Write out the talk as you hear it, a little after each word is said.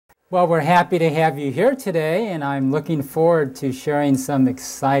Well, we're happy to have you here today, and I'm looking forward to sharing some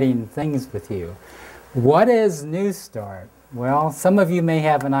exciting things with you. What is Newstart? Well, some of you may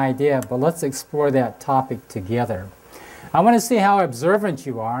have an idea, but let's explore that topic together. I want to see how observant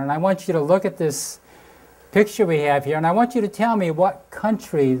you are, and I want you to look at this picture we have here, and I want you to tell me what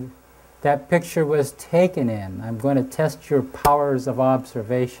country that picture was taken in. I'm going to test your powers of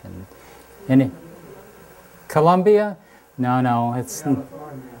observation. Colombia? No, it's...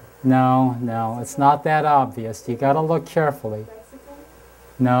 No, it's not that obvious. You got to look carefully.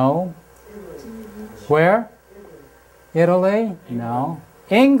 No. Where? Italy? No.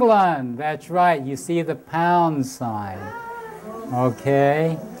 England. That's right. You see the pound sign.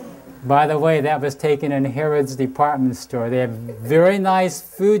 Okay. By the way, that was taken in Harrods department store. They have very nice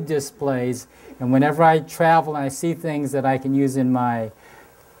food displays, and whenever I travel and I see things that I can use in my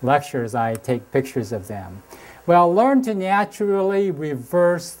lectures, I take pictures of them. Well, learn to naturally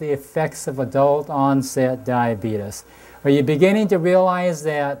reverse the effects of adult onset diabetes. Are you beginning to realize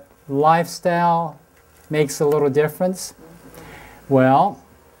that lifestyle makes a little difference? Well,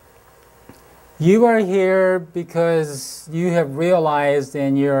 you are here because you have realized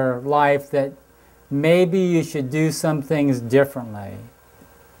in your life that maybe you should do some things differently.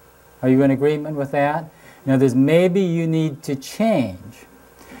 Are you in agreement with that? In other words, maybe you need to change.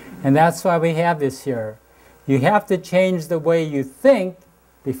 And that's why we have this here. You have to change the way you think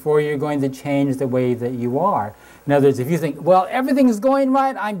before you're going to change the way that you are. In other words, if you think, well, everything's going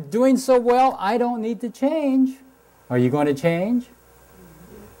right, I'm doing so well, I don't need to change. Are you going to change?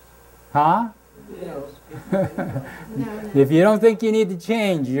 Huh? No. If you don't think you need to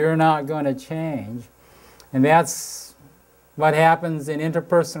change, you're not going to change. And that's what happens in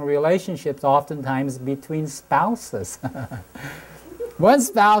interpersonal relationships, oftentimes between spouses. One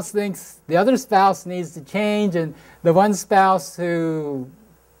spouse thinks the other spouse needs to change, and the one spouse who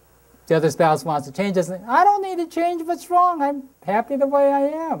the other spouse wants to change doesn't think, I don't need to change, what's wrong? I'm happy the way I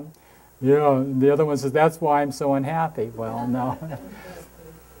am. Yeah, the other one says, that's why I'm so unhappy. Well, no.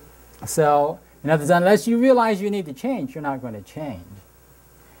 So, in other words, unless you realize you need to change, you're not going to change.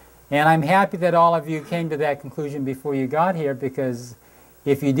 And I'm happy that all of you came to that conclusion before you got here, because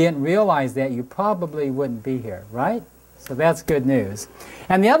if you didn't realize that, you probably wouldn't be here, right? So that's good news.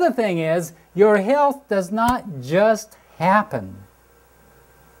 And the other thing is, your health does not just happen.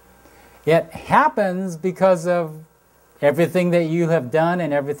 It happens because of everything that you have done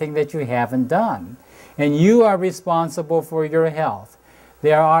and everything that you haven't done. And you are responsible for your health.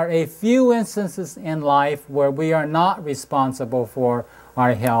 There are a few instances in life where we are not responsible for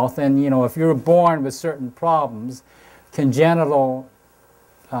our health. And, you know, if you're born with certain problems, congenital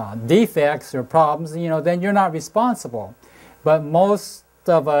defects or problems, you know, then you're not responsible. But most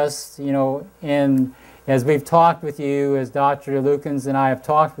of us, you know, as we've talked with you, as Dr. Lukens and I have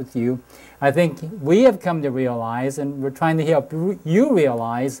talked with you, I think we have come to realize, and we're trying to help you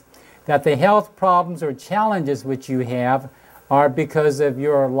realize, that the health problems or challenges which you have are because of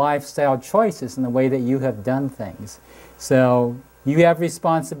your lifestyle choices and the way that you have done things. So you have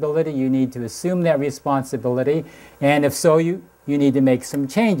responsibility, you need to assume that responsibility, and if so, you need to make some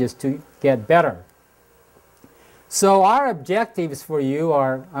changes to get better. So our objectives for you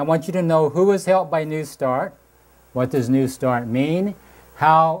are, I want you to know who is helped by Newstart. What does Newstart mean?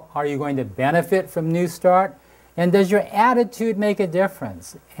 How are you going to benefit from Newstart? And does your attitude make a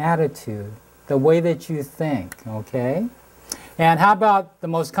difference? Attitude, the way that you think, okay? And how about the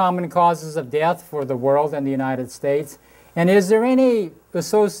most common causes of death for the world and the United States? And is there any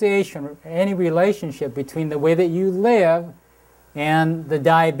association, any relationship between the way that you live and the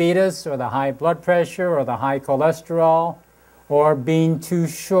diabetes or the high blood pressure or the high cholesterol or being too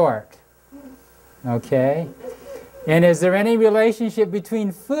short? Okay? And is there any relationship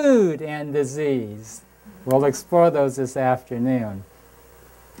between food and disease? We'll explore those this afternoon.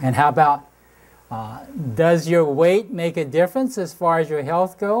 And how about, does your weight make a difference as far as your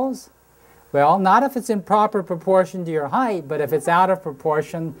health goes? Well, not if it's in proper proportion to your height, but if it's out of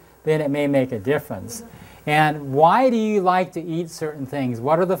proportion, then it may make a difference. And why do you like to eat certain things?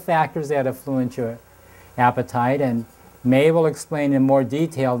 What are the factors that influence your appetite? And May will explain in more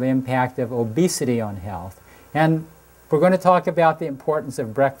detail the impact of obesity on health. And we're going to talk about the importance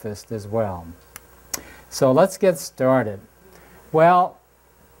of breakfast as well. So let's get started. Well,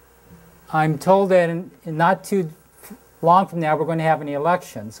 I'm told that in not too long from now we're going to have an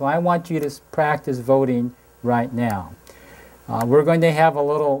election. So I want you to practice voting right now. We're going to have a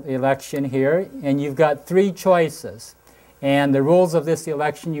little election here, and you've got 3 choices. And the rules of this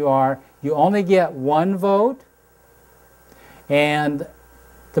election you only get 1 vote, and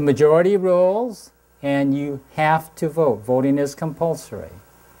the majority rules, and you have to vote. Voting is compulsory.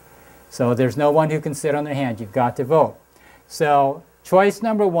 So there's no one who can sit on their hand. You've got to vote. So choice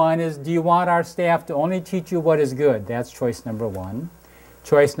number one is, do you want our staff to only teach you what is good? That's choice number one.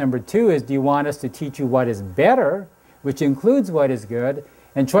 Choice number two is, do you want us to teach you what is better, which includes what is good?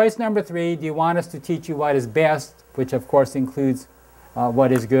 And choice number three, do you want us to teach you what is best, which of course includes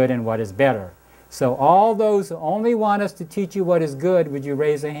what is good and what is better? So all those who only want us to teach you what is good, would you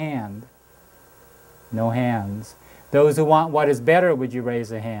raise a hand? No hands. Those who want what is better, would you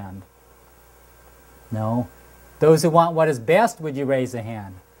raise a hand? No. Those who want what is best, would you raise a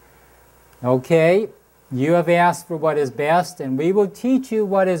hand? Okay, you have asked for what is best, and we will teach you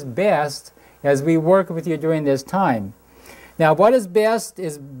what is best as we work with you during this time. Now, what is best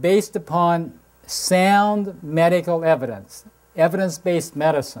is based upon sound medical evidence, evidence-based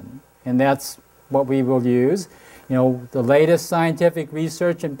medicine, and that's what we will use. You know, the latest scientific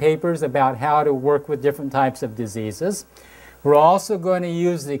research and papers about how to work with different types of diseases. We're also going to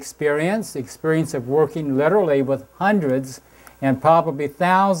use the experience of working literally with hundreds and probably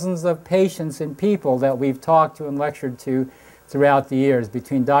thousands of patients and people that we've talked to and lectured to throughout the years,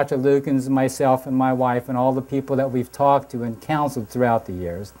 between Dr. Lukens, myself, and my wife, and all the people that we've talked to and counseled throughout the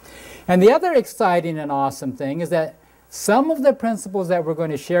years. And the other exciting and awesome thing is that some of the principles that we're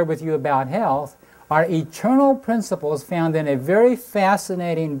going to share with you about health are eternal principles found in a very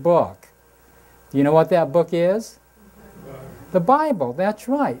fascinating book. Do you know what that book is? The Bible, that's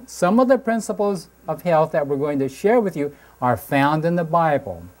right. Some of the principles of health that we're going to share with you are found in the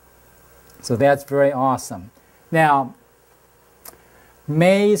Bible. So that's very awesome. Now,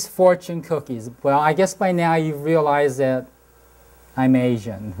 May's fortune cookies. Well, I guess by now you've realized that I'm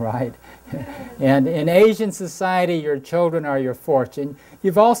Asian, right? And in Asian society, your children are your fortune.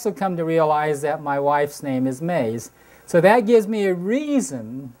 You've also come to realize that my wife's name is May's. So that gives me a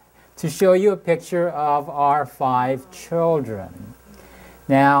reason to show you a picture of our 5 children.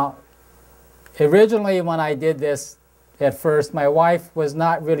 Now, originally when I did this at first, my wife was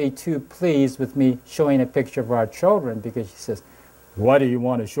not really too pleased with me showing a picture of our children, because she says, what do you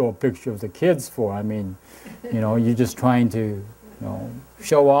want to show a picture of the kids for? I mean, you know, you're just trying to, you know,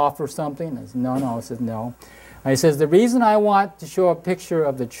 show off or something? I said, no. I said, no. I says, the reason I want to show a picture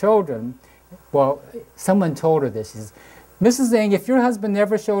of the children, well, someone told her this. She says, Mrs. Ng, if your husband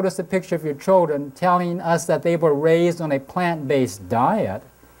never showed us a picture of your children telling us that they were raised on a plant-based diet,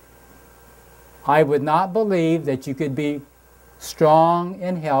 I would not believe that you could be strong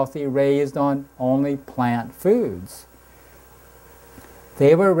and healthy raised on only plant foods.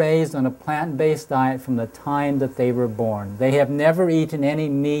 They were raised on a plant-based diet from the time that they were born. They have never eaten any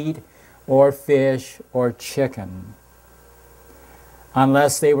meat or fish or chicken,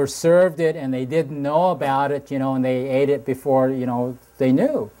 unless they were served it and they didn't know about it, you know, and they ate it before, you know, they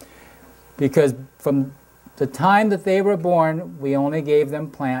knew. Because from the time that they were born, we only gave them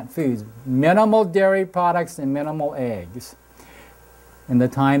plant foods, minimal dairy products and minimal eggs, in the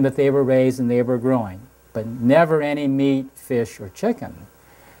time that they were raised and they were growing, but never any meat, fish, or chicken.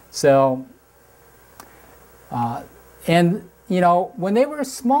 So, and, you know, when they were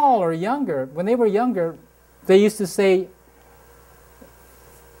small or younger, they used to say,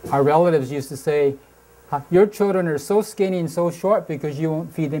 our relatives used to say, your children are so skinny and so short because you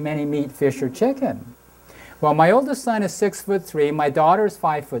won't feed them any meat, fish, or chicken. Well, my oldest son is 6'3", my daughter is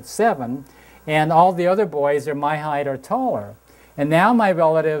 5'7", and all the other boys are my height or taller. And now my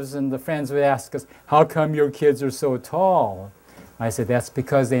relatives and the friends would ask us, how come your kids are so tall? I said, that's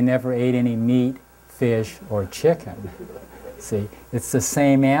because they never ate any meat, fish, or chicken. See, it's the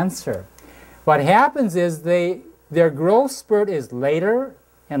same answer. What happens is their growth spurt is later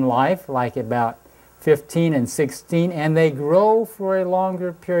in life, like about 15 and 16, and they grow for a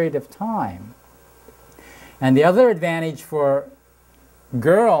longer period of time. And the other advantage for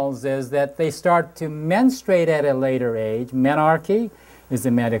girls is that they start to menstruate at a later age. Menarche is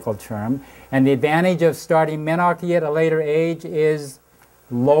the medical term. And the advantage of starting menarche at a later age is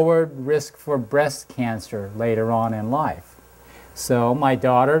lowered risk for breast cancer later on in life. So my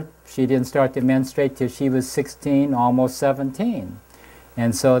daughter, she didn't start to menstruate till she was 16, almost 17.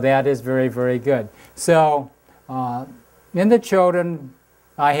 And so that is very, very good. So in the children,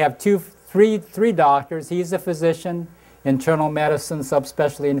 I have three doctors. He's a physician, internal medicine,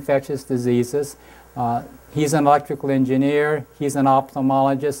 subspecialty infectious diseases. He's an electrical engineer. He's an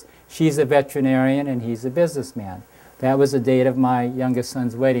ophthalmologist. She's a veterinarian, and he's a businessman. That was the date of my youngest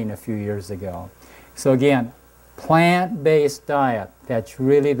son's wedding a few years ago. So again, plant-based diet. That's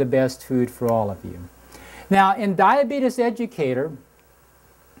really the best food for all of you. Now, in Diabetes Educator,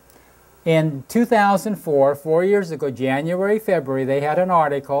 in 2004, 4 years ago, January, February, they had an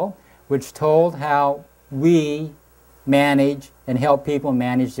article which told how we manage and help people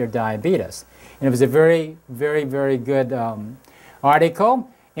manage their diabetes. And it was a very, very, very good article.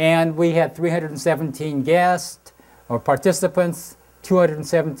 And we had 317 guests or participants.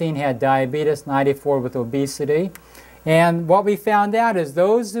 217 had diabetes, 94 with obesity. And what we found out is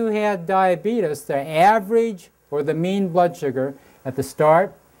those who had diabetes, their average or the mean blood sugar at the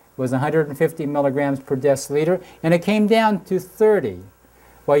start was 150 milligrams per deciliter, and it came down to 30.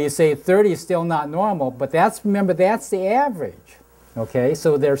 Well, you say 30 is still not normal, but remember, that's the average. Okay,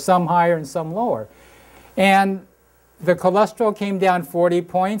 so there's some higher and some lower. And the cholesterol came down 40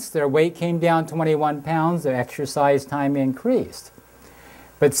 points, their weight came down 21 pounds, their exercise time increased.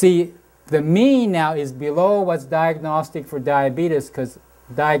 But see, the mean now is below what's diagnostic for diabetes, because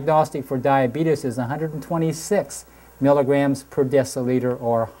diagnostic for diabetes is 126 milligrams per deciliter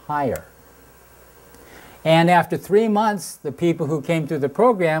or higher. And after 3 months, the people who came through the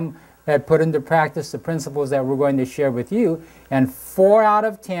program had put into practice the principles that we're going to share with you, and 4 out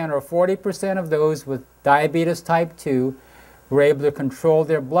of 10, or 40% of those with diabetes type 2, were able to control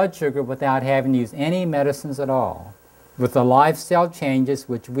their blood sugar without having to use any medicines at all, with the lifestyle changes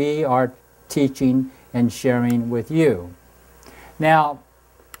which we are teaching and sharing with you. Now,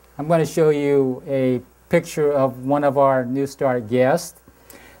 I'm going to show you a picture of one of our Newstart guests.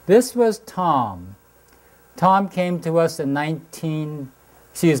 This was Tom. Tom came to us in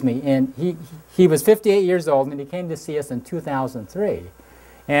he was 58 years old, and he came to see us in 2003.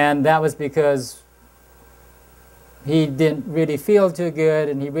 And that was because he didn't really feel too good,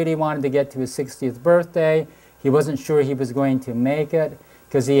 and he really wanted to get to his 60th birthday. He wasn't sure he was going to make it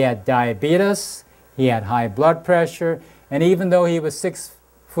because he had diabetes, he had high blood pressure, and even though he was 6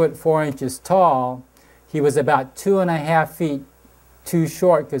 foot 4 inches tall, he was about 2.5 feet too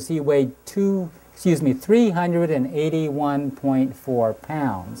short because he weighed 381.4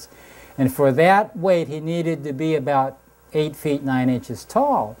 pounds. And for that weight, he needed to be about 8 feet 9 inches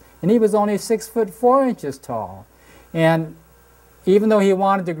tall. And he was only 6 foot 4 inches tall. And even though he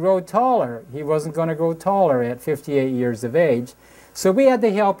wanted to grow taller, he wasn't going to grow taller at 58 years of age. So we had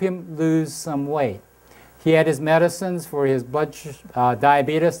to help him lose some weight. He had his medicines for his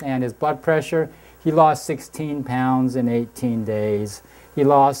diabetes and his blood pressure. He lost 16 pounds in 18 days. He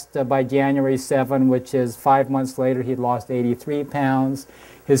lost, by January 7, which is 5 months later, he lost 83 pounds.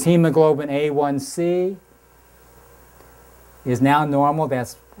 His hemoglobin A1C is now normal.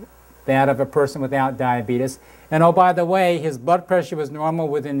 That's that of a person without diabetes. And oh, by the way, his blood pressure was normal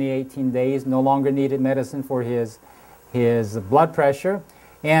within the 18 days, no longer needed medicine for his blood pressure.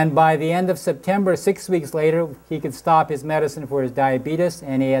 And by the end of September, 6 weeks later, he could stop his medicine for his diabetes,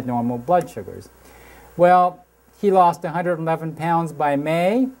 and he had normal blood sugars. Well, he lost 111 pounds by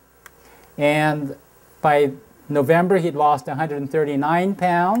May, and by November he'd lost 139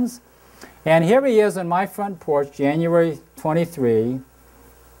 pounds. And here he is on my front porch, January 23.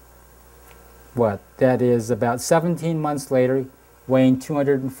 That is about 17 months later, weighing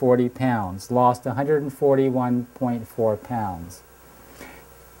 240 pounds, lost 141.4 pounds.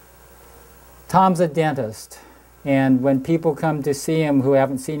 Tom's a dentist, and when people come to see him who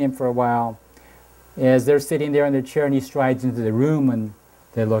haven't seen him for a while, as they're sitting there in their chair and he strides into the room, and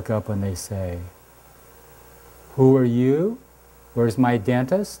they look up and they say, "Who are you? Where's my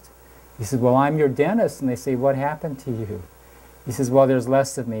dentist?" He says, "Well, I'm your dentist." And they say, "What happened to you?" He says, "Well, there's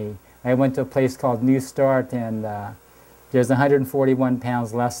less of me. I went to a place called Newstart, and there's 141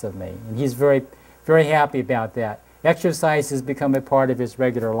 pounds less of me." And he's very, very happy about that. Exercise has become a part of his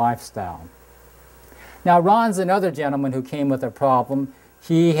regular lifestyle. Now, Ron's another gentleman who came with a problem.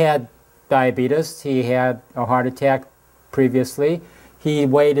 He had diabetes. He had a heart attack previously. He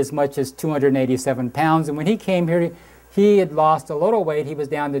weighed as much as 287 pounds. And when he came here, he had lost a little weight. He was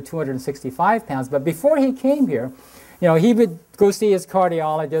down to 265 pounds. But before he came here, you know, he would go see his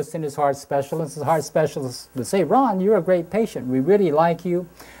cardiologist and his heart specialist. His heart specialist would say, "Ron, you're a great patient. We really like you.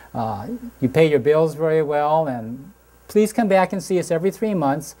 You pay your bills very well. And please come back and see us every 3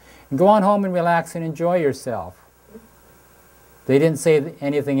 months. And go on home and relax and enjoy yourself." They didn't say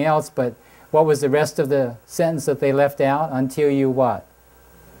anything else, but what was the rest of the sentence that they left out? Until you what?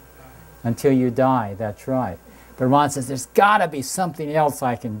 Until you die, that's right. But Ron says, there's got to be something else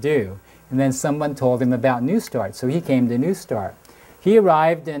I can do. And then someone told him about Newstart, so he came to Newstart. He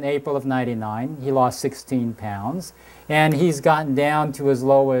arrived in April of '99. He lost 16 pounds, and he's gotten down to as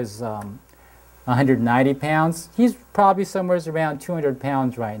low as 190 pounds. He's probably somewhere around 200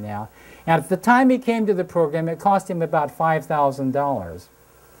 pounds right now. And at the time he came to the program, it cost him about $5,000.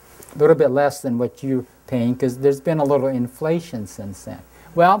 A little bit less than what you're paying, because there's been a little inflation since then.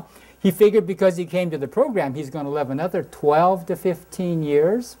 Well, he figured because he came to the program, he's going to live another 12 to 15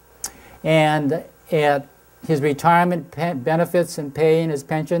 years. And at his retirement benefits and pay and his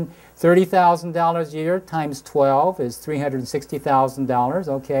pension, $30,000 a year times 12 is $360,000,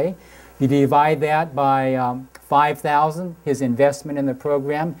 okay. You divide that by 5,000, his investment in the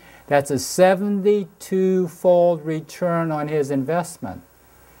program, that's a 72-fold return on his investment.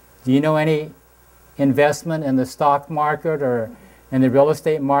 Do you know any investment in the stock market or in the real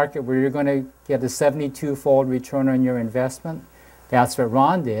estate market where you're going to get a 72-fold return on your investment? That's what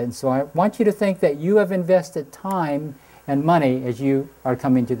Ron did. So I want you to think that you have invested time and money as you are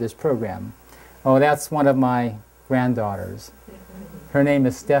coming to this program. Oh, that's one of my granddaughters. Her name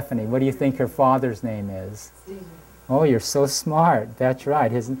is Stephanie. What do you think her father's name is? Stephen. Oh, you're so smart. That's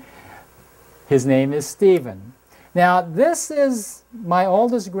right. His name is Stephen. Now, this is my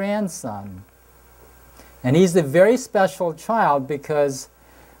oldest grandson. And he's a very special child because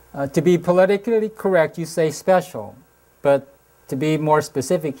to be politically correct, you say special. But to be more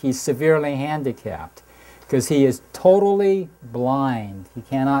specific, he's severely handicapped because he is totally blind. He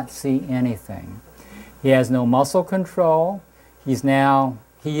cannot see anything. He has no muscle control. He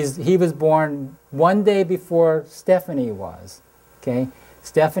was born one day before Stephanie was. Okay?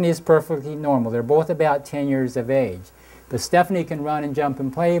 Stephanie is perfectly normal. They're both about 10 years of age. But Stephanie can run and jump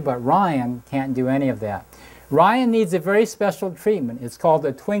and play, but Ryan can't do any of that. Ryan needs a very special treatment. It's called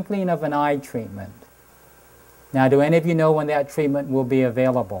the twinkling of an eye treatment. Now, do any of you know when that treatment will be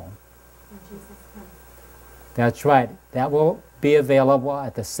available? That's right. That will be available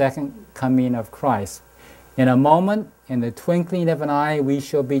at the second coming of Christ. In a moment, in the twinkling of an eye, we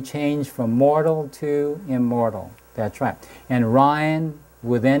shall be changed from mortal to immortal. That's right. And Ryan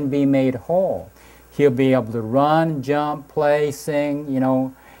will then be made whole. He'll be able to run, jump, play, sing, you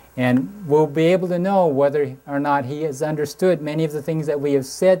know, and we'll be able to know whether or not he has understood many of the things that we have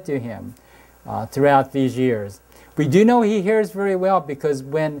said to him throughout these years. We do know he hears very well because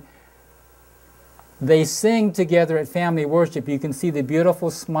when they sing together at family worship, you can see the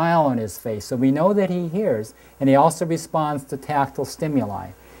beautiful smile on his face. So we know that he hears, and he also responds to tactile stimuli.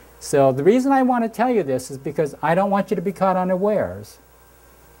 So the reason I want to tell you this is because I don't want you to be caught unawares.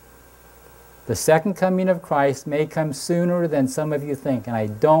 The second coming of Christ may come sooner than some of you think, and I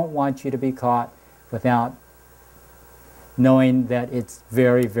don't want you to be caught without knowing that it's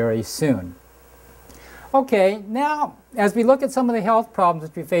very, very soon. Okay, now, as we look at some of the health problems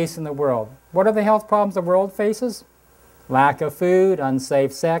that we face in the world, what are the health problems the world faces? Lack of food,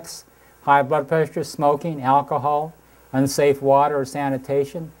 unsafe sex, high blood pressure, smoking, alcohol, unsafe water or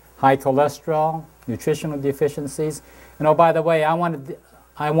sanitation, high cholesterol, nutritional deficiencies. And oh, by the way, I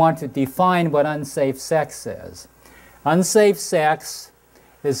want to define what unsafe sex is. Unsafe sex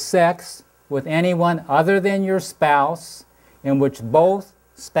is sex with anyone other than your spouse in which both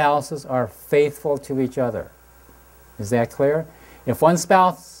spouses are faithful to each other. Is that clear? If one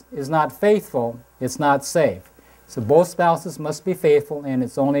spouse is not faithful, it's not safe. So both spouses must be faithful, and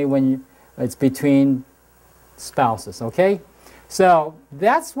it's only when it's between spouses, okay? So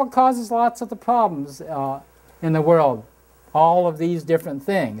that's what causes lots of the problems in the world, all of these different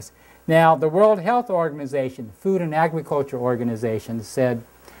things. Now, the World Health Organization, Food and Agriculture Organization, said,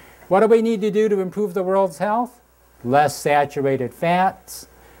 what do we need to do to improve the world's health? Less saturated fats,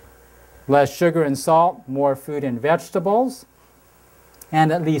 less sugar and salt, more fruit and vegetables,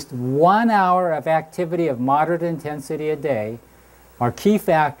 and at least 1 hour of activity of moderate intensity a day are key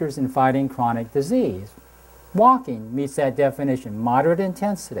factors in fighting chronic disease. Walking meets that definition, moderate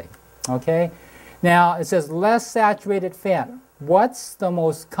intensity, okay? Now, it says less saturated fat. What's the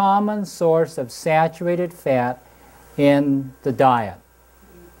most common source of saturated fat in the diet,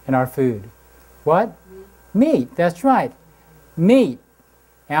 in our food? What? Meat, that's right. Meat,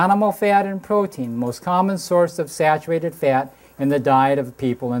 animal fat and protein, most common source of saturated fat in the diet of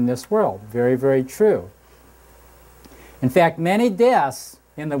people in this world. Very, very true. In fact, many deaths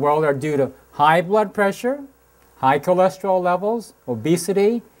in the world are due to high blood pressure, high cholesterol levels,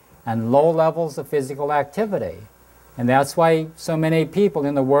 obesity, and low levels of physical activity. And that's why so many people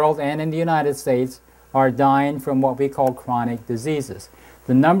in the world and in the United States are dying from what we call chronic diseases.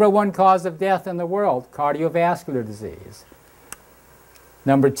 The #1 cause of death in the world, cardiovascular disease.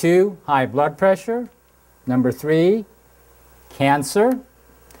 #2, high blood pressure. #3, cancer.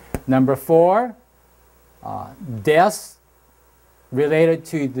 #4, deaths related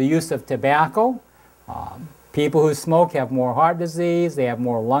to the use of tobacco. People who smoke have more heart disease, they have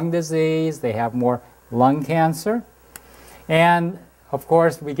more lung disease, they have more lung cancer. And of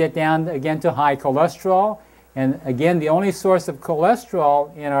course, we get down again to high cholesterol. And again, the only source of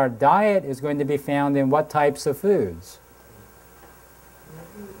cholesterol in our diet is going to be found in what types of foods?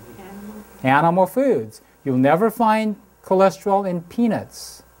 Animal foods. You'll never find cholesterol in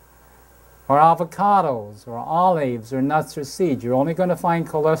peanuts or avocados, or olives, or nuts, or seeds. You're only going to find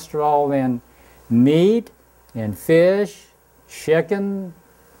cholesterol in meat, in fish, chicken,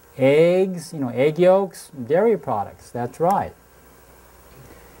 eggs, egg yolks, dairy products. That's right.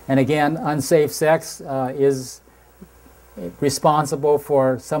 And again, unsafe sex is responsible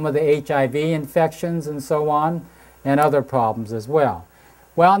for some of the HIV infections and so on, and other problems as well.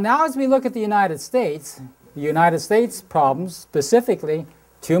 Well, now as we look at the United States problems, specifically,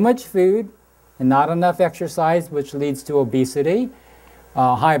 too much food and not enough exercise, which leads to obesity,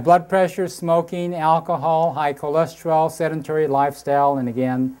 high blood pressure, smoking, alcohol, high cholesterol, sedentary lifestyle, and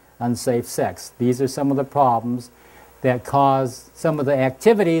again, unsafe sex. These are some of the problems that cause, some of the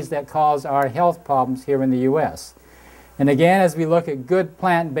activities that cause our health problems here in the U.S. And again, as we look at good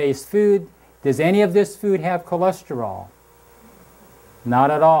plant-based food, does any of this food have cholesterol? Not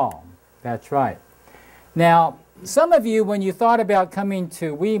at all. That's right. Now, some of you, when you thought about coming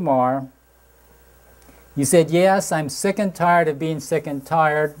to Weimar, you said, yes, I'm sick and tired of being sick and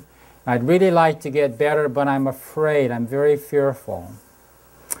tired. I'd really like to get better, but I'm afraid. I'm very fearful.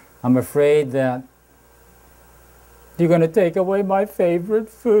 I'm afraid that you're going to take away my favorite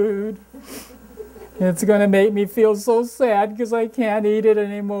food. It's going to make me feel so sad because I can't eat it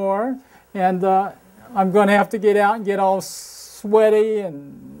anymore. And I'm going to have to get out and get all sweaty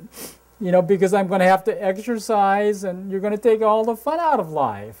and, because I'm going to have to exercise, and you're going to take all the fun out of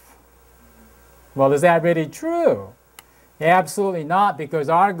life. Well, is that really true? Absolutely not, because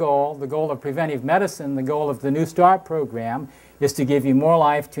our goal, the goal of preventive medicine, the goal of the Newstart program, is to give you more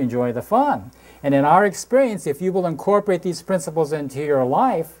life to enjoy the fun. And in our experience, if you will incorporate these principles into your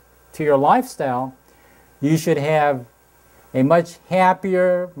life, to your lifestyle, you should have a much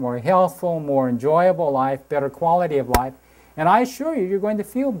happier, more healthful, more enjoyable life, better quality of life, and I assure you, you're going to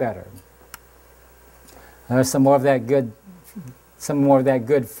feel better. There's some more of that good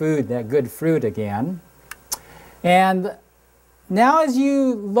food, that good fruit again. And now as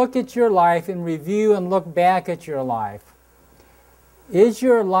you look at your life and review and look back at your life, is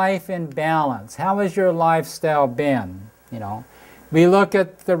your life in balance? How has your lifestyle been? We look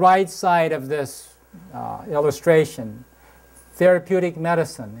at the right side of this illustration, therapeutic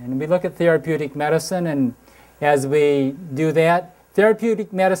medicine. And we look at therapeutic medicine, and as we do that,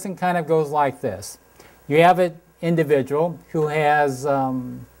 therapeutic medicine kind of goes like this. You have an individual who has,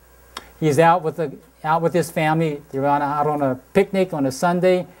 he's out with his family. They're out on a picnic on a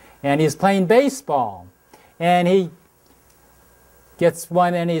Sunday, and he's playing baseball. And he gets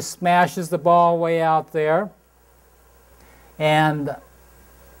one and he smashes the ball way out there. And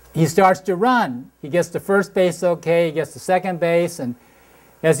he starts to run. He gets to first base okay, he gets to second base, and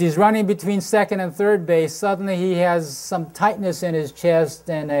as he's running between second and third base, suddenly he has some tightness in his chest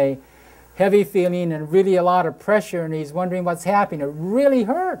and a heavy feeling and really a lot of pressure, and he's wondering what's happening. It really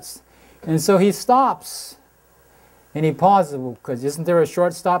hurts. And so he stops and he pauses, because isn't there a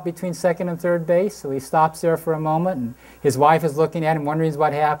shortstop between second and third base? So he stops there for a moment, and his wife is looking at him, wondering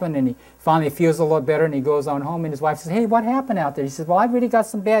what happened, and he finally feels a little better, and he goes on home, and his wife says, hey, what happened out there? He says, well, I really got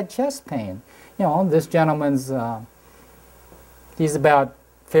some bad chest pain. This gentleman's, he's about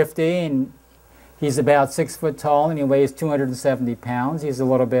 50, and he's about 6 foot tall, and he weighs 270 pounds. He's a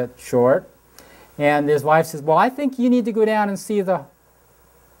little bit short. And his wife says, well, I think you need to go down and see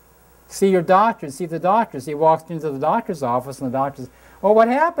your doctor, see the doctor. So he walks into the doctor's office, and the doctor says, oh, what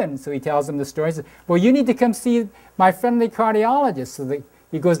happened? So he tells him the story. He says, well, you need to come see my friendly cardiologist. So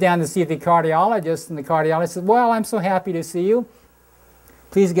he goes down to see the cardiologist, and the cardiologist says, well, I'm so happy to see you.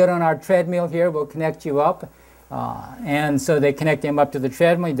 Please get on our treadmill here. We'll connect you up. And so they connect him up to the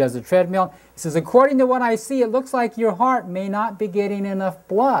treadmill. He does the treadmill. He says, according to what I see, it looks like your heart may not be getting enough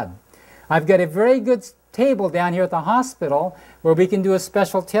blood. I've got a very good table down here at the hospital where we can do a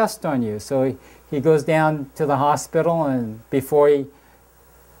special test on you. So he goes down to the hospital, and before he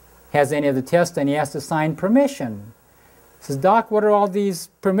has any of the tests done, he has to sign permission. He says, Doc, what are all these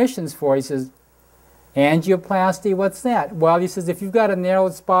permissions for? He says, angioplasty, what's that? Well, he says, if you've got a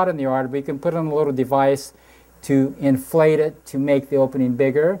narrowed spot in the artery, we can put on a little device to inflate it, to make the opening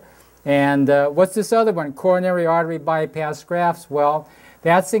bigger. And what's this other one? Coronary artery bypass grafts. Well,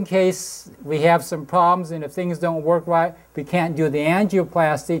 that's in case we have some problems, and if things don't work right, we can't do the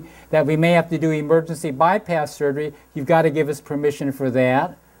angioplasty, that we may have to do emergency bypass surgery. You've got to give us permission for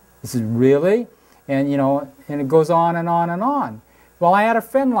that. This is really? And, and it goes on and on and on. Well, I had a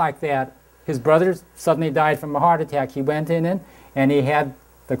friend like that. His brother suddenly died from a heart attack. He went in and he had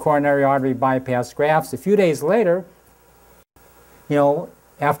the coronary artery bypass grafts. A few days later,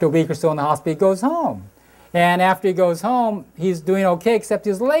 after a week or so in the hospital, he goes home. And after he goes home, he's doing okay, except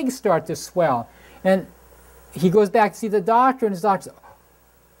his legs start to swell. And he goes back to see the doctor, and his doctor says,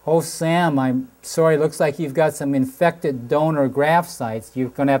 "Oh, Sam, I'm sorry, looks like you've got some infected donor graft sites. You're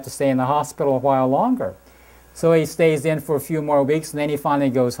going to have to stay in the hospital a while longer." So he stays in for a few more weeks, and then he finally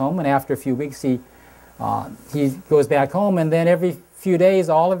goes home, and after a few weeks he goes back home, and then every few days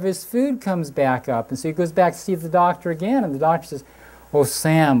all of his food comes back up, and so he goes back to see the doctor again, and the doctor says, "Oh,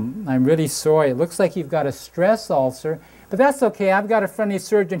 Sam, I'm really sorry. It looks like you've got a stress ulcer, but that's okay. I've got a friendly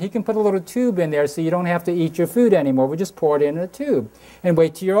surgeon. He can put a little tube in there so you don't have to eat your food anymore. We just pour it in a tube and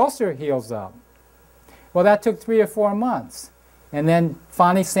wait till your ulcer heals up." Well, that took 3 or 4 months. And then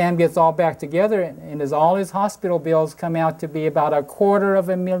finally Sam gets all back together, and all his hospital bills come out to be about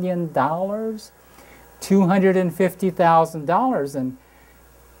 $250,000, $250,000, and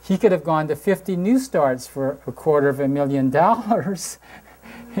he could have gone to 50 Newstarts for $250,000.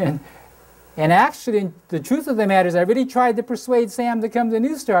 And actually, the truth of the matter is I really tried to persuade Sam to come to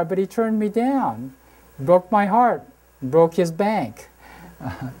Newstart, but he turned me down. Broke my heart, broke his bank,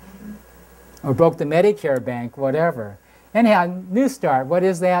 or broke the Medicare bank, whatever. Anyhow, Newstart, what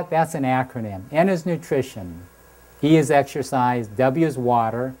is that? That's an acronym. N is nutrition, E is exercise, W is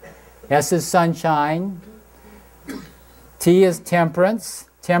water, S is sunshine, T is temperance.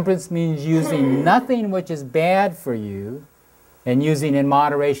 Temperance means using nothing which is bad for you and using in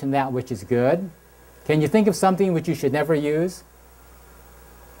moderation that which is good. Can you think of something which you should never use?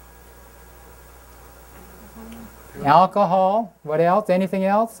 Alcohol. What else? Anything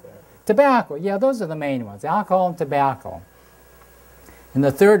else? Tobacco. Yeah, those are the main ones. Alcohol and tobacco. And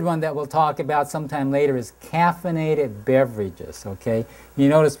the third one that we'll talk about sometime later is caffeinated beverages, okay? You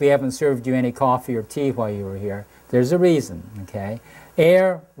notice we haven't served you any coffee or tea while you were here. There's a reason, okay?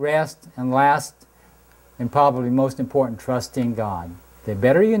 Air, rest, and last, and probably most important, trusting God. The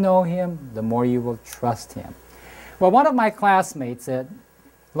better you know Him, the more you will trust Him. Well, one of my classmates at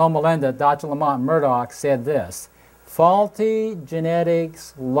Loma Linda, Dr. Lamont Murdoch, said this: "Faulty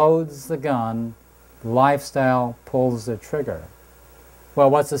genetics loads the gun, lifestyle pulls the trigger." Well,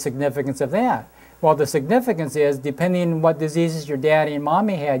 what's the significance of that? Well, the significance is, depending on what diseases your daddy and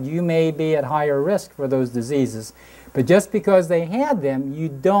mommy had, you may be at higher risk for those diseases. But just because they had them, you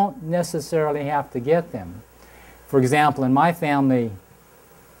don't necessarily have to get them. For example, in my family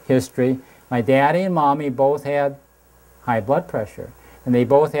history, my daddy and mommy both had high blood pressure, and they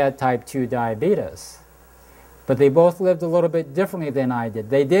both had type 2 diabetes. But they both lived a little bit differently than I did.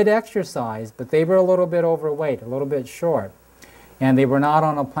 They did exercise, but they were a little bit overweight, a little bit short, and they were not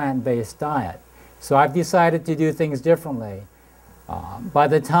on a plant-based diet. So I've decided to do things differently. By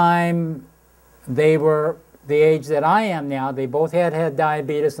the time they were the age that I am now, they both had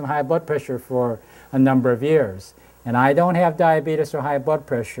diabetes and high blood pressure for a number of years. And I don't have diabetes or high blood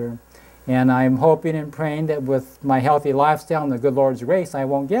pressure, and I'm hoping and praying that with my healthy lifestyle and the good Lord's grace, I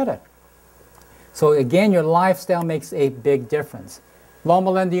won't get it. So again, your lifestyle makes a big difference. Loma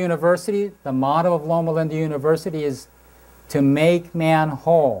Linda University, the motto of Loma Linda University is to make man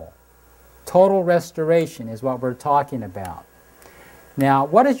whole. Total restoration is what we're talking about. Now,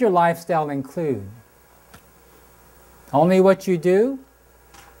 what does your lifestyle include? Only what you do?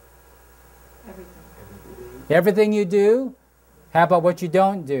 Everything. Everything you do? How about what you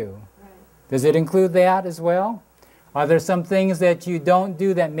don't do? Right. Does it include that as well? Are there some things that you don't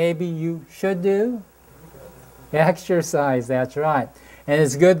do that maybe you should do? Exercise, that's right. And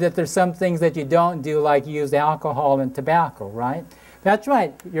it's good that there's some things that you don't do, like use alcohol and tobacco, right? That's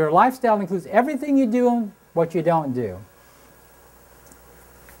right. Your lifestyle includes everything you do and what you don't do.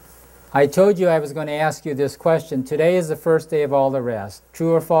 I told you I was going to ask you this question. Today is the first day of all the rest.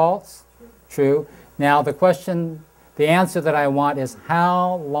 True or false? True. Now the question, the answer that I want is,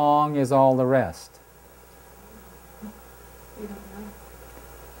 how long is all the rest? We don't know.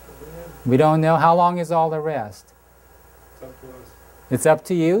 We don't know. How long is all the rest? It's up to us. It's up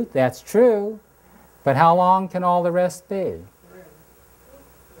to you. That's true. But how long can all the rest be?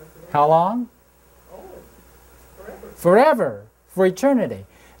 How long? Forever. For eternity.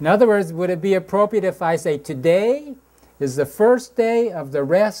 In other words, would it be appropriate if I say today is the first day of the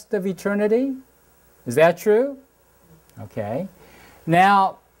rest of eternity? Is that true? Okay.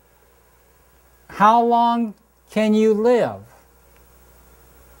 Now, how long can you live?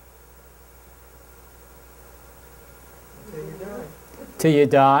 Until you die. Till you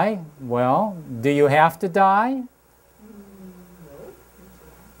die? Well, do you have to die?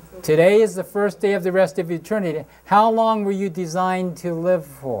 Today is the first day of the rest of eternity. How long were you designed to live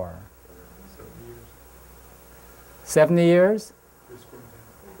for? 70 years?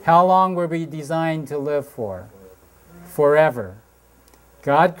 How long were we designed to live for? Forever.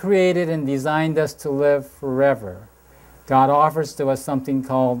 God created and designed us to live forever. God offers to us something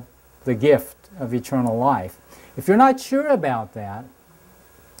called the gift of eternal life. If you're not sure about that,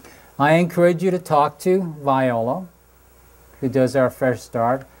 I encourage you to talk to Viola, who does our Fresh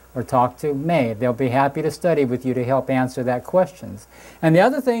Start, or talk to May. They'll be happy to study with you to help answer that questions. And the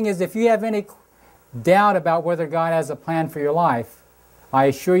other thing is, if you have any doubt about whether God has a plan for your life, I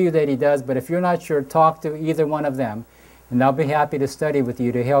assure you that He does, but if you're not sure, talk to either one of them, and they'll be happy to study with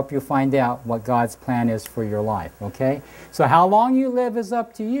you to help you find out what God's plan is for your life, okay? So how long you live is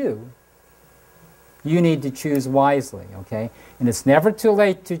up to you. You need to choose wisely, okay? And it's never too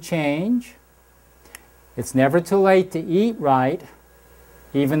late to change. It's never too late to eat right,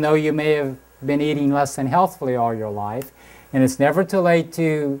 even though you may have been eating less than healthfully all your life. And it's never too late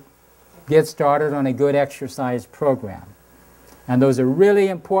to get started on a good exercise program. And those are really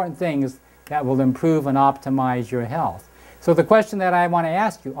important things that will improve and optimize your health. So the question that I want to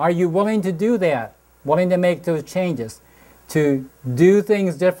ask you, are you willing to do that? Willing to make those changes? To do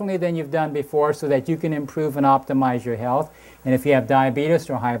things differently than you've done before so that you can improve and optimize your health? And if you have diabetes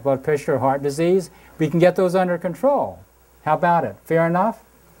or high blood pressure or heart disease, we can get those under control. How about it? Fair enough?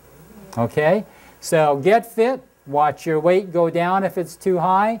 Okay? So get fit. Watch your weight go down if it's too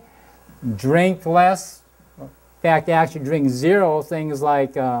high. Drink less. In fact, actually drink zero things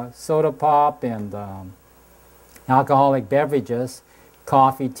like soda pop and alcoholic beverages,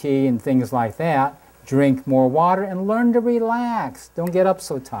 coffee, tea, and things like that. Drink more water and learn to relax. Don't get up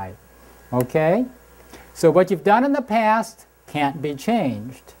so tight. Okay? So what you've done in the past can't be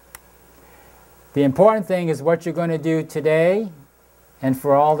changed. The important thing is what you're going to do today and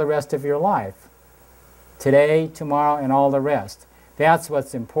for all the rest of your life. Today, tomorrow, and all the rest. That's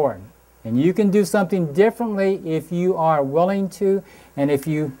what's important. And you can do something differently if you are willing to and if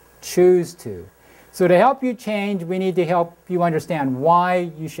you choose to. So to help you change, we need to help you understand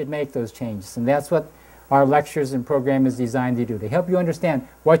why you should make those changes. And that's what our lectures and program is designed to do, to help you understand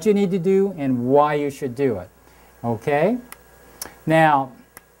what you need to do and why you should do it. Okay? Now,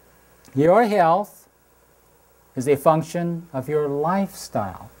 your health is a function of your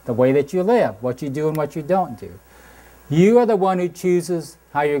lifestyle, the way that you live, what you do and what you don't do. You are the one who chooses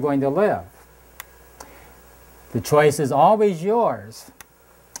how you're going to live. The choice is always yours.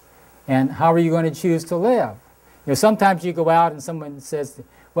 And how are you going to choose to live? You know, sometimes you go out and someone says,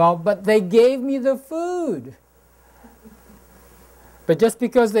 well, but they gave me the food. But just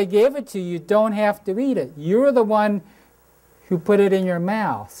because they gave it to you, you don't have to eat it. You're the one who put it in your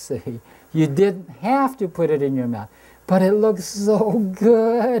mouth. See, you didn't have to put it in your mouth. But it looks so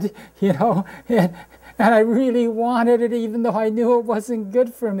good, you know, and I really wanted it even though I knew it wasn't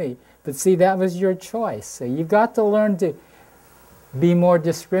good for me. But see, that was your choice. So you've got to learn to be more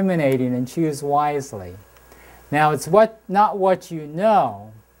discriminating and choose wisely. Now, it's not what you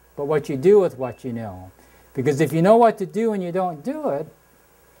know, but what you do with what you know. Because if you know what to do and you don't do it,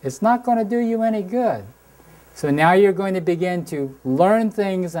 it's not going to do you any good. So now you're going to begin to learn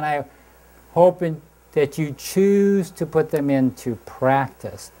things, and I'm hoping that you choose to put them into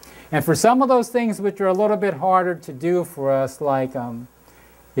practice. And for some of those things which are a little bit harder to do for us, like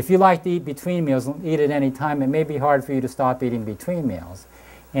if you like to eat between meals and eat at any time, it may be hard for you to stop eating between meals.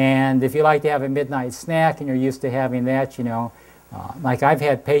 And if you like to have a midnight snack and you're used to having that, you know, like I've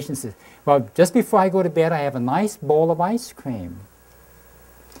had patients that, well, just before I go to bed, I have a nice bowl of ice cream.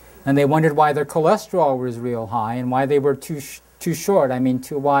 And they wondered why their cholesterol was real high and why they were too short, I mean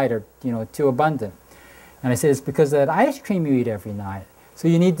too wide or, you know, too abundant. And I said, it's because of that ice cream you eat every night. So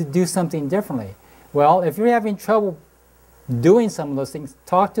you need to do something differently. Well, if you're having trouble doing some of those things,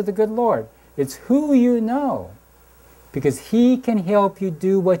 talk to the good Lord. It's who you know, because He can help you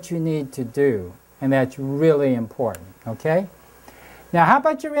do what you need to do. And that's really important, okay? Now, how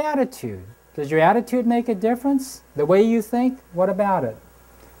about your attitude? Does your attitude make a difference? The way you think? What about it?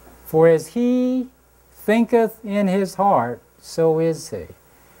 For as he thinketh in his heart, so is he.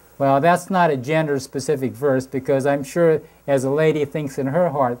 Well, that's not a gender-specific verse, because I'm sure as a lady thinks in her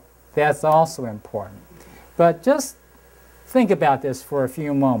heart, that's also important. But just think about this for a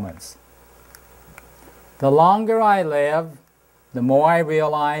few moments. The longer I live, the more I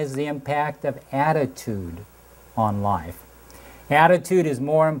realize the impact of attitude on life. Attitude is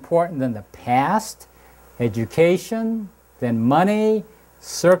more important than the past, education, than money,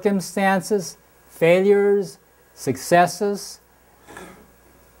 circumstances, failures, successes,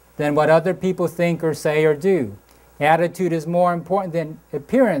 than what other people think or say or do. Attitude is more important than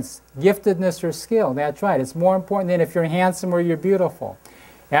appearance, giftedness, or skill. That's right. It's more important than if you're handsome or you're beautiful.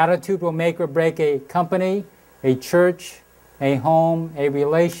 Attitude will make or break a company, a church, a home, a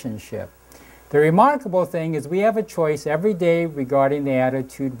relationship. The remarkable thing is we have a choice every day regarding the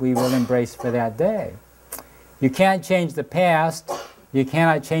attitude we will embrace for that day. You can't change the past. You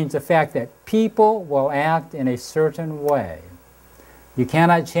cannot change the fact that people will act in a certain way. You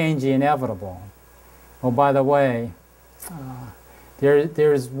cannot change the inevitable. Oh, by the way,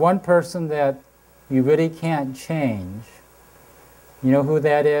 there's one person that you really can't change. You know who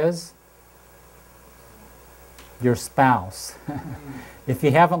that is? Your spouse. If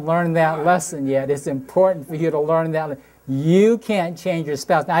you haven't learned that lesson yet, it's important for you to learn that. You can't change your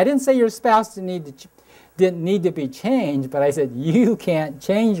spouse. Now, I didn't say your spouse didn't need to be changed, but I said you can't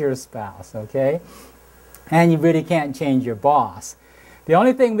change your spouse, okay? And you really can't change your boss. The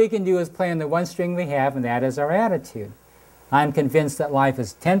only thing we can do is play on the one string we have, and that is our attitude. I'm convinced that life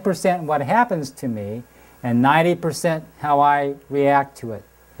is 10% what happens to me and 90% how I react to it.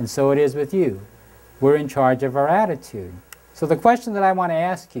 And so it is with you. We're in charge of our attitude. So the question that I want to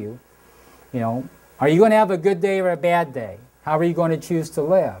ask you, are you going to have a good day or a bad day? How are you going to choose to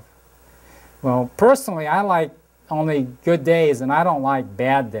live? Well, personally, I like only good days, and I don't like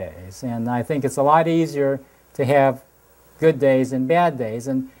bad days. And I think it's a lot easier to have good days and bad days.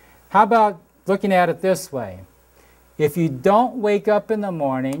 And how about looking at it this way? If you don't wake up in the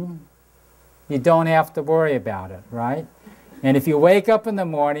morning, you don't have to worry about it, right? And if you wake up in the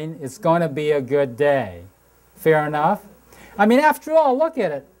morning, it's going to be a good day. Fair enough? I mean, after all, look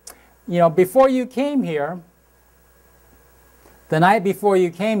at it. Before you came here, the night before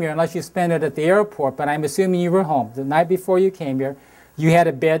you came here, unless you spent it at the airport, but I'm assuming you were home, the night before you came here, you had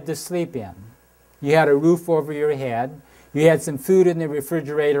a bed to sleep in. You had a roof over your head. You had some food in the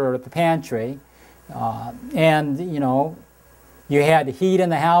refrigerator or the pantry. You had heat in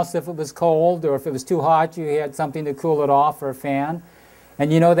the house if it was cold, or if it was too hot, you had something to cool it off, or a fan.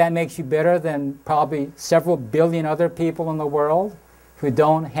 And that makes you better than probably several billion other people in the world who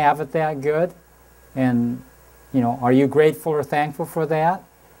don't have it that good. And are you grateful or thankful for that?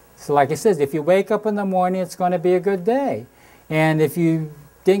 So like it says, if you wake up in the morning, it's going to be a good day. And if you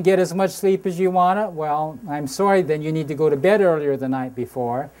didn't get as much sleep as you wanted, well, I'm sorry, then you need to go to bed earlier the night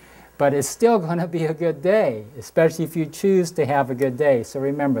before. But it's still going to be a good day, especially if you choose to have a good day. So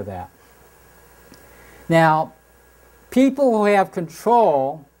remember that. Now, people who have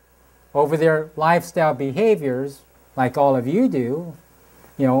control over their lifestyle behaviors, like all of you do,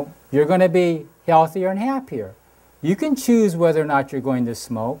 you're going to be healthier and happier. You can choose whether or not you're going to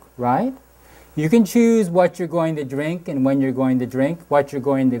smoke, right? You can choose what you're going to drink and when you're going to drink, what you're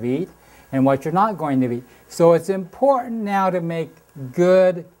going to eat and what you're not going to eat. So it's important now to make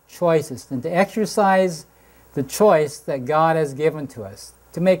good choices and to exercise the choice that God has given to us,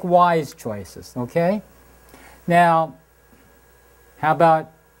 to make wise choices, okay? Now, how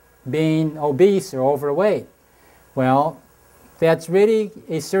about being obese or overweight? Well, that's really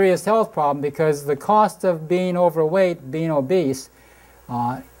a serious health problem because the cost of being overweight, being obese,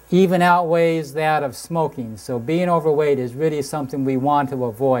 even outweighs that of smoking. So being overweight is really something we want to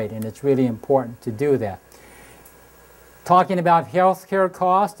avoid, and it's really important to do that. Talking about health care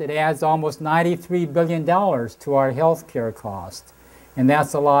cost, it adds almost $93 billion to our health care cost, and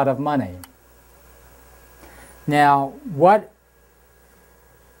that's a lot of money. Now, what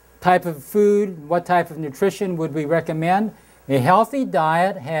type of food, what type of nutrition would we recommend? A healthy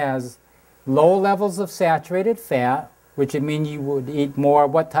diet has low levels of saturated fat, which would mean you would eat more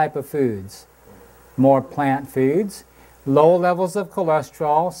what type of foods? More plant foods. Low levels of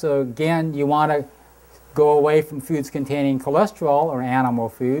cholesterol, so again, you want to go away from foods containing cholesterol or animal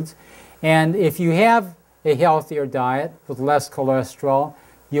foods. And if you have a healthier diet with less cholesterol,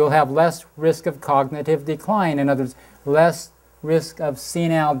 you'll have less risk of cognitive decline. In other words, less risk of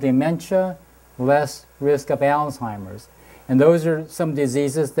senile dementia, less risk of Alzheimer's. And those are some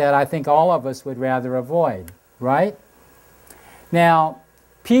diseases that I think all of us would rather avoid, right? Now,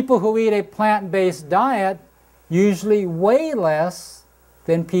 people who eat a plant-based diet usually weigh less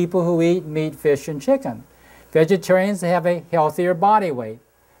than people who eat meat, fish, and chicken. Vegetarians have a healthier body weight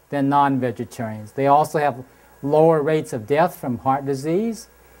than non-vegetarians. They also have lower rates of death from heart disease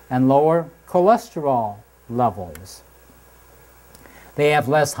and lower cholesterol levels. They have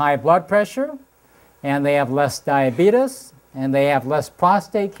less high blood pressure, and they have less diabetes, and they have less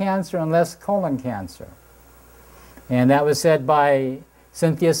prostate cancer and less colon cancer. And that was said by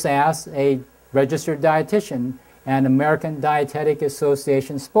Cynthia Sass, a registered dietitian and American Dietetic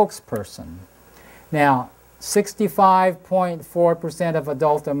Association spokesperson. Now, 65.4% of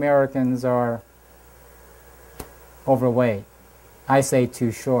adult Americans are overweight. I say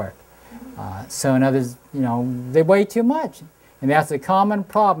too short. So in others, they weigh too much. And that's a common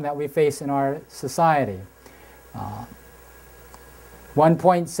problem that we face in our society.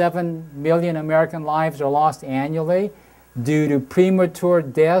 1.7 million American lives are lost annually due to premature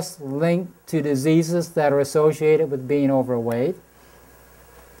deaths linked to diseases that are associated with being overweight.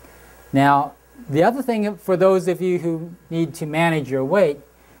 Now, The other thing for those of you who need to manage your weight,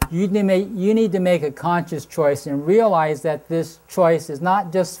 you need to make a conscious choice and realize that this choice is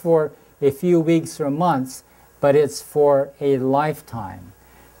not just for a few weeks or months, but it's for a lifetime.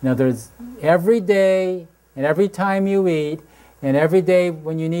 In other words, every day and every time you eat and every day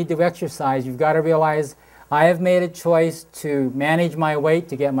when you need to exercise, you've got to realize, I have made a choice to manage my weight,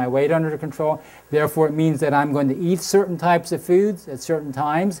 to get my weight under control. Therefore, it means that I'm going to eat certain types of foods at certain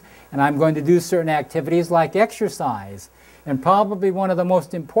times, and I'm going to do certain activities like exercise. And probably one of the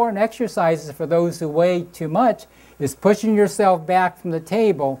most important exercises for those who weigh too much is pushing yourself back from the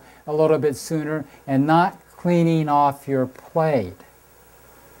table a little bit sooner and not cleaning off your plate.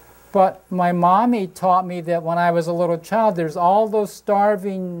 But my mommy taught me that when I was a little child, there's all those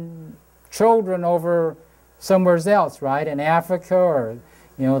starving children over somewhere else, right? In Africa or,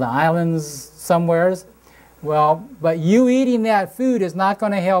 the islands somewheres. Well, but you eating that food is not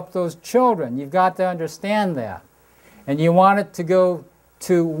going to help those children. You've got to understand that. And you want it to go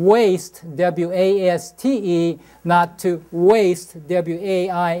to waste, W-A-S-T-E, not to waste,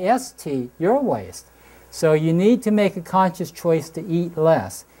 W-A-I-S-T, your waste. So you need to make a conscious choice to eat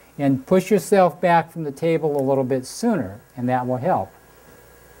less and push yourself back from the table a little bit sooner, and that will help.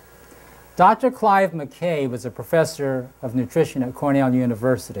 Dr. Clive McKay was a professor of nutrition at Cornell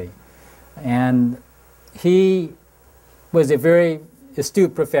University, and he was a very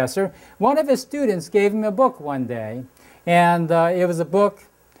astute professor. One of his students gave him a book one day, and it was a book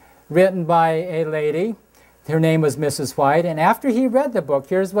written by a lady. Her name was Mrs. White, and after he read the book,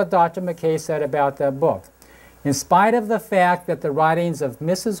 here's what Dr. McKay said about that book. In spite of the fact that the writings of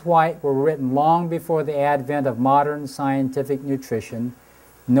Mrs. White were written long before the advent of modern scientific nutrition,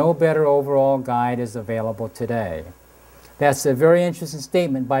 no better overall guide is available today. That's a very interesting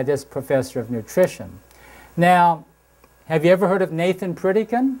statement by this professor of nutrition. Now, have you ever heard of Nathan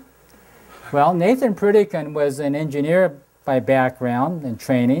Pritikin? Well, Nathan Pritikin was an engineer by background and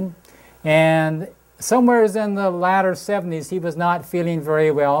training, and somewhere in the latter 70s, he was not feeling very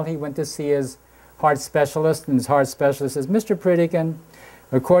well. He went to see his heart specialist, and his heart specialist says, Mr. Pritikin,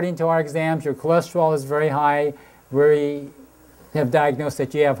 according to our exams, your cholesterol is very high. We have diagnosed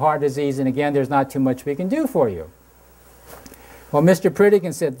that you have heart disease, and again, there's not too much we can do for you. Well, Mr.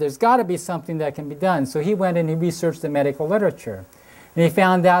 Pritikin said, there's got to be something that can be done. So he went and he researched the medical literature. And he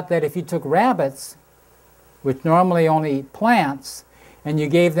found out that if you took rabbits, which normally only eat plants, and you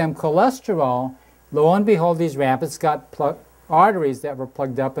gave them cholesterol, lo and behold, these rabbits got arteries that were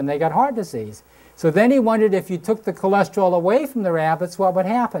plugged up and they got heart disease. So then he wondered if you took the cholesterol away from the rabbits, what would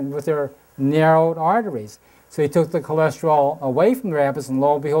happen with their narrowed arteries. So he took the cholesterol away from the rabbits, and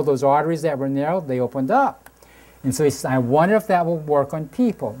lo and behold, those arteries that were narrowed, they opened up. And so he said, I wonder if that will work on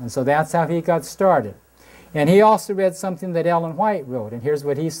people. And so that's how he got started. And he also read something that Ellen White wrote, and here's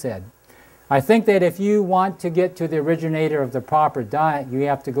what he said. I think that if you want to get to the originator of the proper diet, you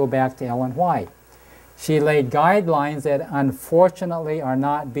have to go back to Ellen White. She laid guidelines that unfortunately are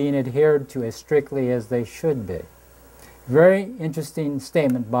not being adhered to as strictly as they should be. Very interesting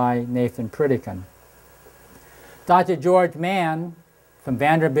statement by Nathan Pritikin. Dr. George Mann from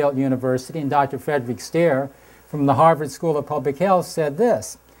Vanderbilt University and Dr. Frederick Steer from the Harvard School of Public Health said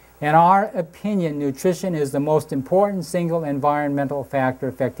this, in our opinion, nutrition is the most important single environmental factor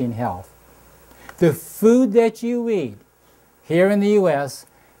affecting health. The food that you eat here in the U.S.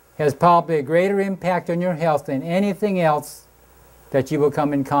 has probably a greater impact on your health than anything else that you will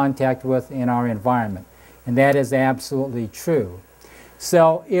come in contact with in our environment. And that is absolutely true.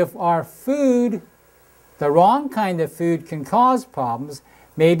 So if our food, the wrong kind of food, can cause problems,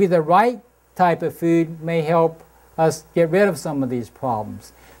 maybe the right type of food may help us get rid of some of these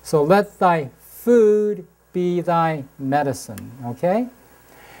problems. So let thy food be thy medicine, okay?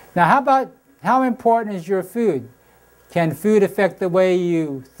 Now how important is your food? Can food affect the way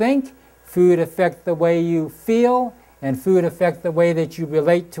you think? Food affect the way you feel? And food affect the way that you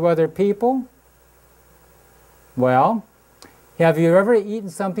relate to other people? Well, have you ever eaten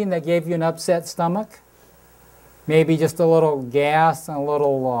something that gave you an upset stomach? Maybe just a little gas and a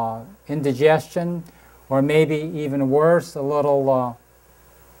little indigestion, or maybe even worse, a little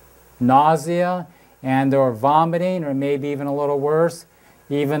nausea and or vomiting, or maybe even a little worse,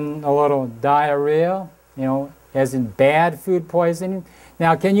 even a little diarrhea, as in bad food poisoning.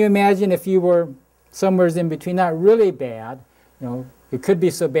 Now, can you imagine if you were somewhere in between, not really bad, it could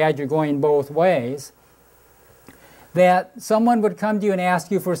be so bad you're going both ways, that someone would come to you and ask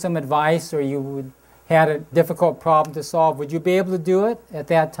you for some advice, or you had a difficult problem to solve. Would you be able to do it at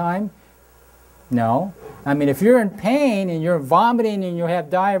that time? No. I mean, if you're in pain and you're vomiting and you have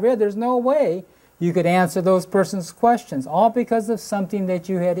diarrhea, there's no way you could answer those person's questions, all because of something that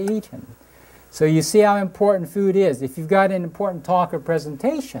you had eaten. So you see how important food is. If you've got an important talk or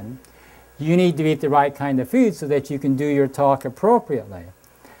presentation, you need to eat the right kind of food so that you can do your talk appropriately.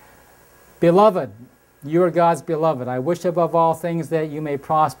 Beloved, you are God's beloved. I wish above all things that you may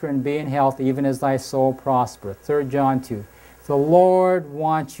prosper and be in health, even as thy soul prospereth. 3 John 2. The Lord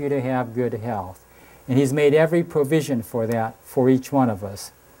wants you to have good health. And He's made every provision for that for each one of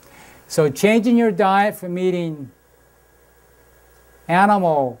us. So changing your diet from eating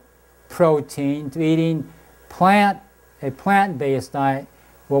animal protein to eating a plant-based diet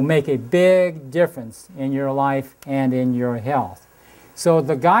will make a big difference in your life and in your health. So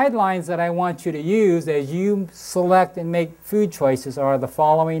the guidelines that I want you to use as you select and make food choices are the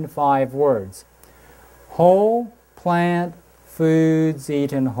following 5 words. Whole plant foods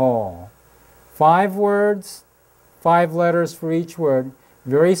eaten whole. 5 words, 5 letters for each word.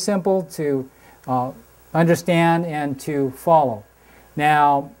 Very simple to understand and to follow.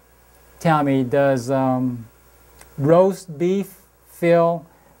 Now, tell me, does roast beef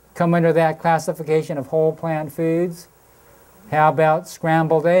come under that classification of whole plant foods? How about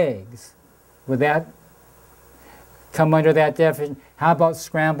scrambled eggs? Would that come under that definition? How about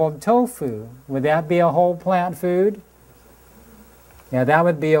scrambled tofu? Would that be a whole plant food? Yeah, that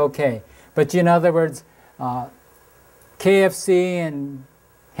would be okay. But in other words, KFC and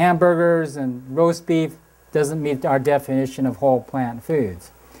hamburgers and roast beef doesn't meet our definition of whole plant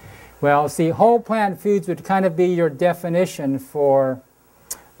foods. Well, see, whole plant foods would kind of be your definition for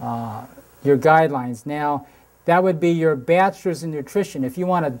your guidelines. Now, that would be your bachelor's in nutrition. If you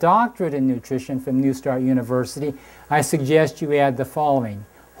want a doctorate in nutrition from Newstart University, I suggest you add the following.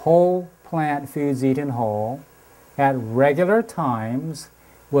 Whole plant foods eaten whole, at regular times,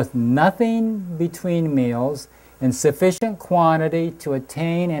 with nothing between meals, in sufficient quantity to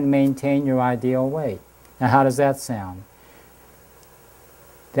attain and maintain your ideal weight. Now, how does that sound?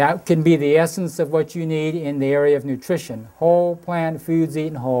 That can be the essence of what you need in the area of nutrition. Whole plant foods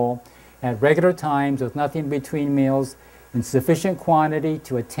eaten whole, at regular times with nothing between meals, in sufficient quantity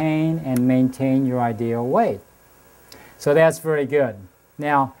to attain and maintain your ideal weight. So that's very good.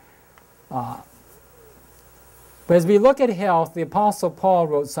 Now, but as we look at health, the Apostle Paul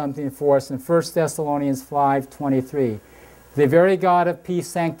wrote something for us in 1 Thessalonians 5:23. The very God of peace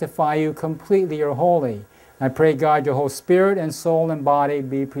sanctify you completely or wholly. I pray God your whole spirit and soul and body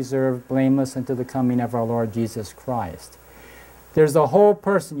be preserved blameless until the coming of our Lord Jesus Christ. There's the whole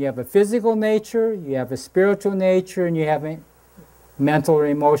person. You have a physical nature, you have a spiritual nature, and you have a mental or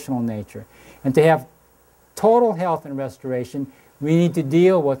emotional nature. And to have total health and restoration, we need to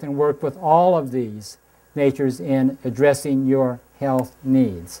deal with and work with all of these natures in addressing your health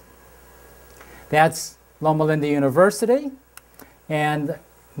needs. That's Loma Linda University. And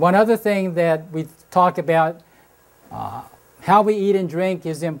one other thing that we talk about, how we eat and drink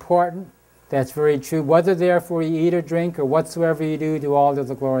is important. That's very true. Whether therefore you eat or drink or whatsoever you do, do all to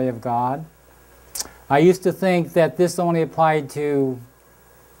the glory of God. I used to think that this only applied to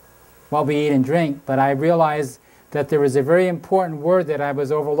what we eat and drink, but I realized that there was a very important word that I was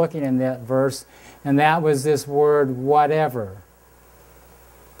overlooking in that verse, and that was this word, whatever.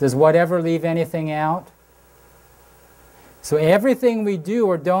 Does whatever leave anything out? So everything we do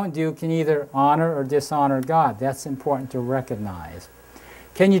or don't do can either honor or dishonor God. That's important to recognize.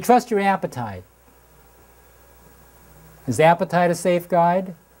 Can you trust your appetite? Is appetite a safe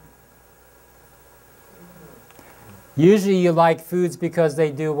guide? Usually you like foods because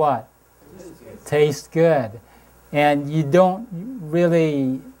they do what? Taste good. And you don't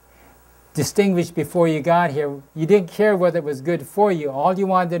really distinguish before you got here. You didn't care whether it was good for you. All you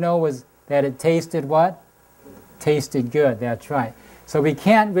wanted to know was that it tasted what? Tasted good, that's right. So we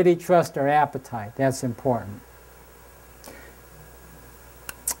can't really trust our appetite. That's important.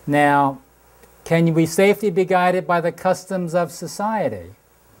 Now, can we safely be guided by the customs of society?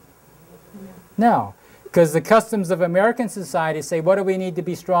 No, because the customs of American society say, what do we need to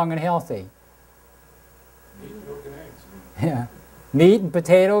be strong and healthy? Meat, milk, and eggs. Yeah, meat and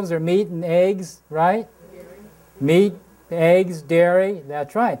potatoes or meat and eggs, right? Dairy. Meat, eggs, dairy,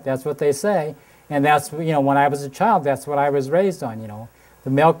 that's right, that's what they say. And that's, you know, when I was a child, that's what I was raised on, you know. The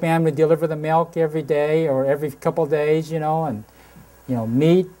milkman would deliver the milk every day or every couple days, you know, and, you know,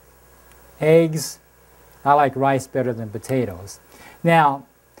 meat, eggs. I like rice better than potatoes. Now,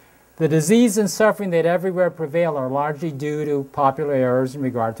 the disease and suffering that everywhere prevail are largely due to popular errors in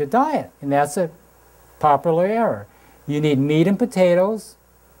regard to diet, and that's a popular error. You need meat and potatoes,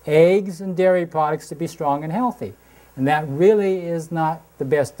 eggs and dairy products to be strong and healthy. And that really is not the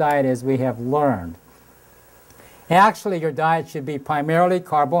best diet as we have learned. Actually, your diet should be primarily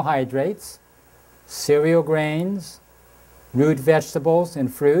carbohydrates, cereal grains, root vegetables,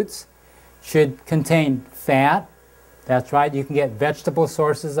 and fruits. should contain fat. That's right, you can get vegetable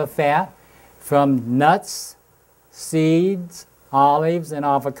sources of fat from nuts, seeds, olives, and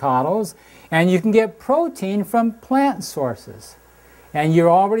avocados. And you can get protein from plant sources. And you're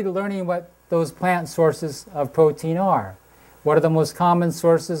already learning what those plant sources of protein are. What are the most common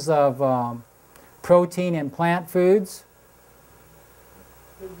sources of protein in plant foods?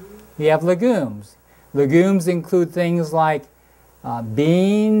 You have legumes. Legumes include things like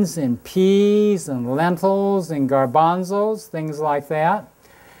beans and peas and lentils and garbanzos, things like that.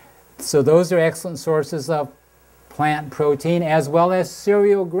 So those are excellent sources of plant protein, as well as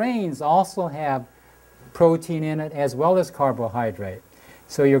cereal grains also have protein in it as well as carbohydrate.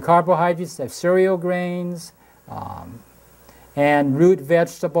 So your carbohydrates have cereal grains and root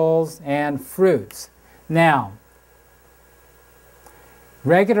vegetables and fruits. Now,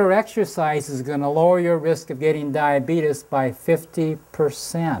 regular exercise is going to lower your risk of getting diabetes by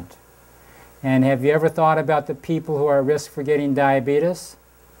 50%. And have you ever thought about the people who are at risk for getting diabetes?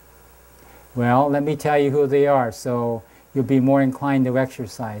 Well, let me tell you who they are, so you'll be more inclined to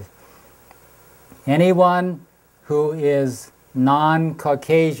exercise. Anyone who is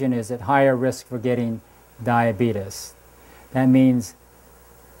non-Caucasian is at higher risk for getting diabetes. That means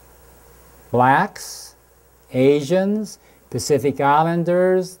blacks, Asians, Pacific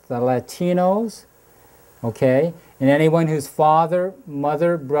Islanders, the Latinos, okay? And anyone whose father,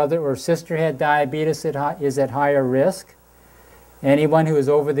 mother, brother, or sister had diabetes is at higher risk. Anyone who is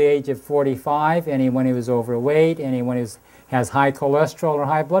over the age of 45, anyone who is overweight, anyone who has high cholesterol or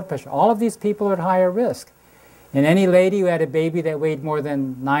high blood pressure, all of these people are at higher risk. And any lady who had a baby that weighed more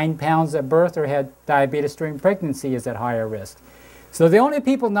than 9 pounds at birth or had diabetes during pregnancy is at higher risk. So the only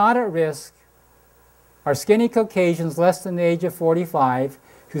people not at risk are skinny Caucasians less than the age of 45,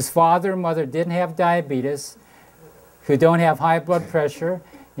 whose father or mother didn't have diabetes, who don't have high blood pressure,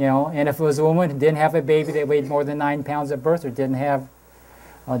 you know, and if it was a woman who didn't have a baby that weighed more than 9 pounds at birth or didn't have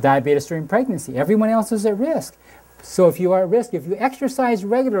diabetes during pregnancy. Everyone else is at risk. So if you are at risk, if you exercise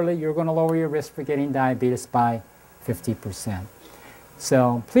regularly, you're going to lower your risk for getting diabetes by 50%.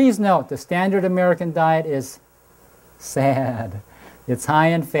 So please note, the standard American diet is sad. It's high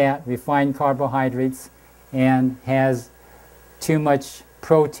in fat, refined carbohydrates, and has too much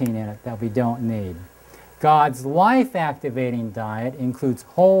protein in it that we don't need. God's life-activating diet includes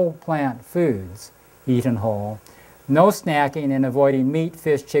whole plant foods, eaten whole, no snacking, and avoiding meat,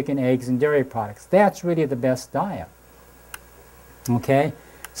 fish, chicken, eggs, and dairy products. That's really the best diet. Okay?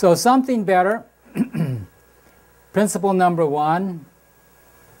 So something better. Principle number 1,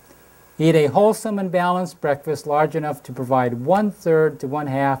 eat a wholesome and balanced breakfast large enough to provide 1/3 to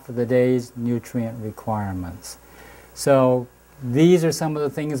 1/2 of the day's nutrient requirements. So these are some of the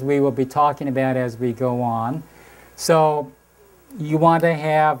things we will be talking about as we go on. So you want to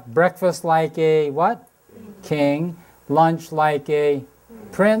have breakfast like a what? King, lunch like a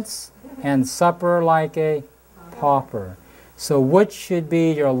prince, and supper like a pauper. So which should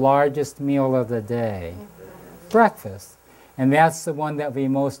be your largest meal of the day? Breakfast. And that's the one that we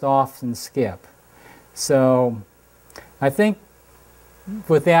most often skip. So I think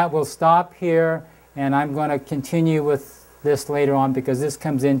with that we'll stop here, and I'm going to continue with this later on because this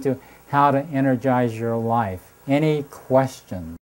comes into how to energize your life. Any questions?